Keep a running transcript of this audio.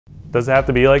Does it have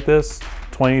to be like this?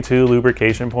 22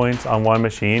 lubrication points on one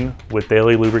machine with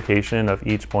daily lubrication of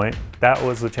each point? That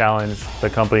was the challenge the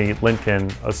company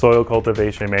Lemken, a soil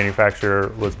cultivation manufacturer,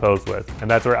 was posed with. And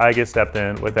that's where igus stepped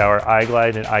in with our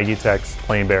iglide and igutex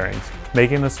plain bearings.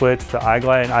 Making the switch to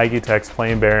iglide and igutex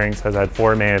plain bearings has had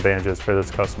 4 main advantages for this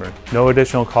customer. No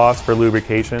additional cost for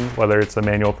lubrication, whether it's the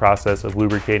manual process of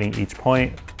lubricating each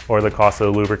point or the cost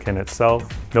of the lubricant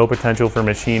itself. No potential for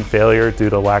machine failure due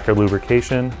to lack of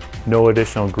lubrication. No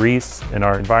additional grease in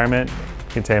our environment,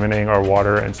 contaminating our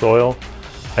water and soil.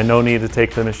 And no need to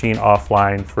take the machine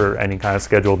offline for any kind of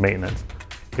scheduled maintenance.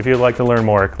 If you'd like to learn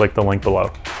more, click the link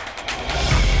below.